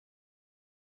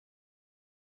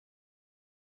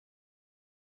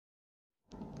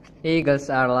Eagles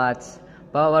are large,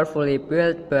 powerfully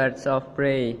built birds of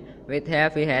prey with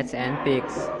heavy heads and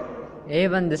beaks.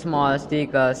 Even the smallest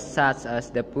eagles, such as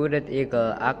the hooded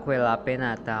eagle Aquila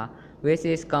pinnata, which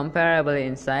is comparable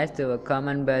in size to a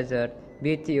common buzzard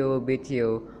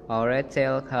BTU or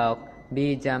red-tailed hawk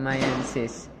B.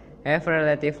 jamaiensis, have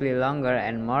relatively longer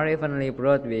and more evenly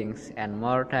broad wings and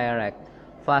more direct,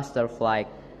 faster flight,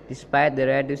 despite the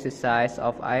reduced size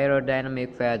of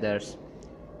aerodynamic feathers.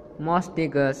 Most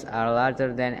eagles are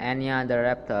larger than any other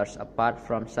raptors apart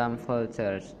from some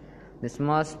vultures. The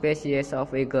smallest species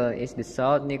of eagle is the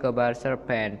South Nicobar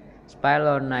serpent,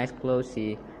 Spilornis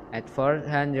closi, at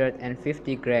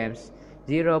 450 grams,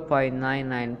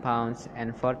 0.99 pounds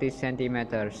and 40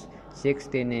 centimeters,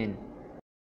 16 in.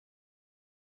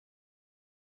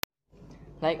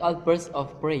 Like all birds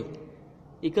of prey,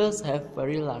 eagles have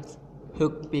very large,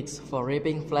 hooked beaks for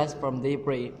ripping flesh from their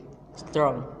prey,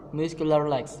 strong, muscular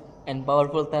legs, and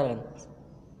powerful talons.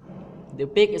 The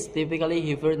beak is typically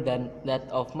heavier than that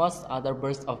of most other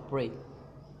birds of prey.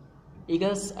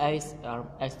 Eagles' eyes are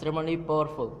extremely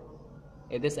powerful.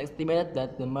 It is estimated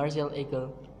that the martial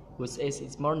eagle, whose eye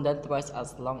is more than twice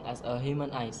as long as a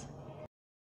human eye.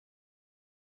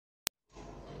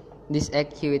 This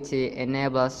acuity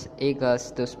enables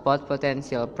eagles to spot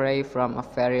potential prey from a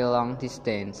very long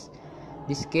distance.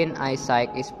 This keen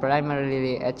eyesight is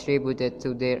primarily attributed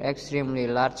to their extremely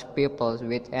large pupils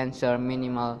which ensure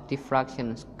minimal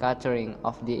diffraction scattering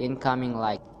of the incoming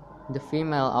light. The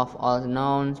female of all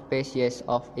known species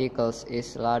of eagles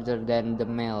is larger than the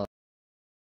male.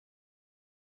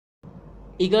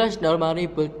 Eagles normally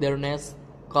build their nests,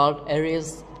 called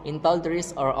eyries, in tall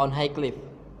trees or on high cliffs.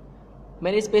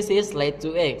 Many species lay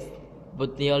two eggs,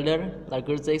 but the older,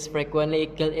 larger chicks frequently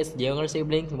kill its younger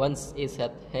sibling once it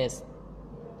hatches.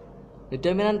 The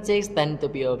dominant chicks tend to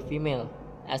be a female,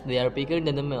 as they are bigger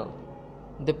than the male.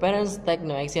 The parents take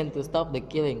no action to stop the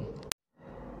killing.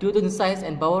 Due to the size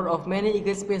and power of many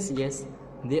eagle species,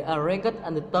 they are ranked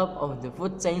at the top of the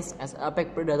food chains as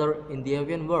apex predator in the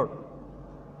avian world.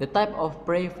 The type of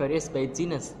prey varies by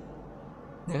genus.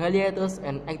 The Haliaetus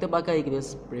and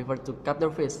Ectopacaicus prefer to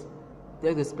capture fish.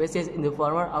 The species in the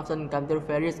former often capture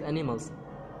various animals,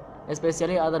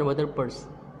 especially other water birds,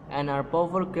 and are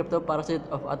powerful cryptoparasites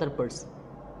of other birds.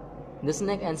 The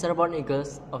snake and serpent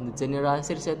eagles of the genera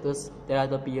Circetus,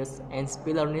 Teratopius, and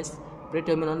Spilornis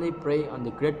predominantly prey on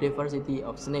the great diversity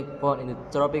of snake found in the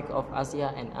tropics of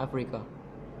Asia and Africa.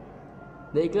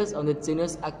 The eagles of the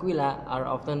genus Aquila are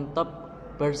often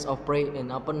top birds of prey in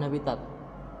open habitat,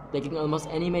 taking almost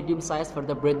any medium-sized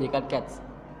vertebrate they can catch.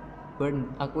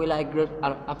 When Aquila eagles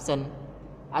are absent,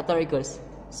 other eagles,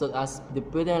 such as the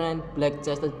Butterine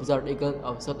black-chested buzzard eagle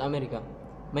of South America,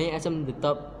 may assume the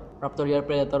top raptorial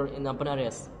predator in open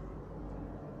areas.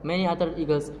 Many other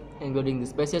eagles, including the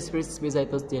species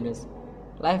Spicitus genus,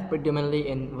 live predominantly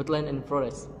in woodland and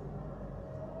forests.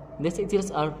 These eagles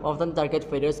are often target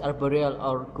feeders, arboreal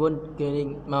or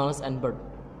ground-killing mammals and birds,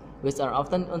 which are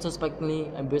often unsuspectingly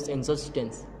abused in such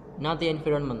dense, naughty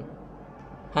environment.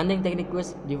 Hunting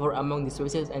techniques differ among the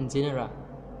species and genera,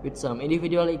 with some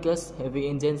individual eagles having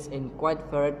engines in quite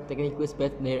varied techniques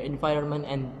based on their environment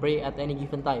and prey at any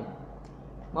given time.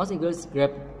 Most eagles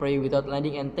grab prey without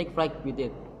landing and take flight with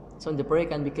it, so the prey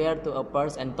can be cleared to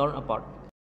apart and torn apart.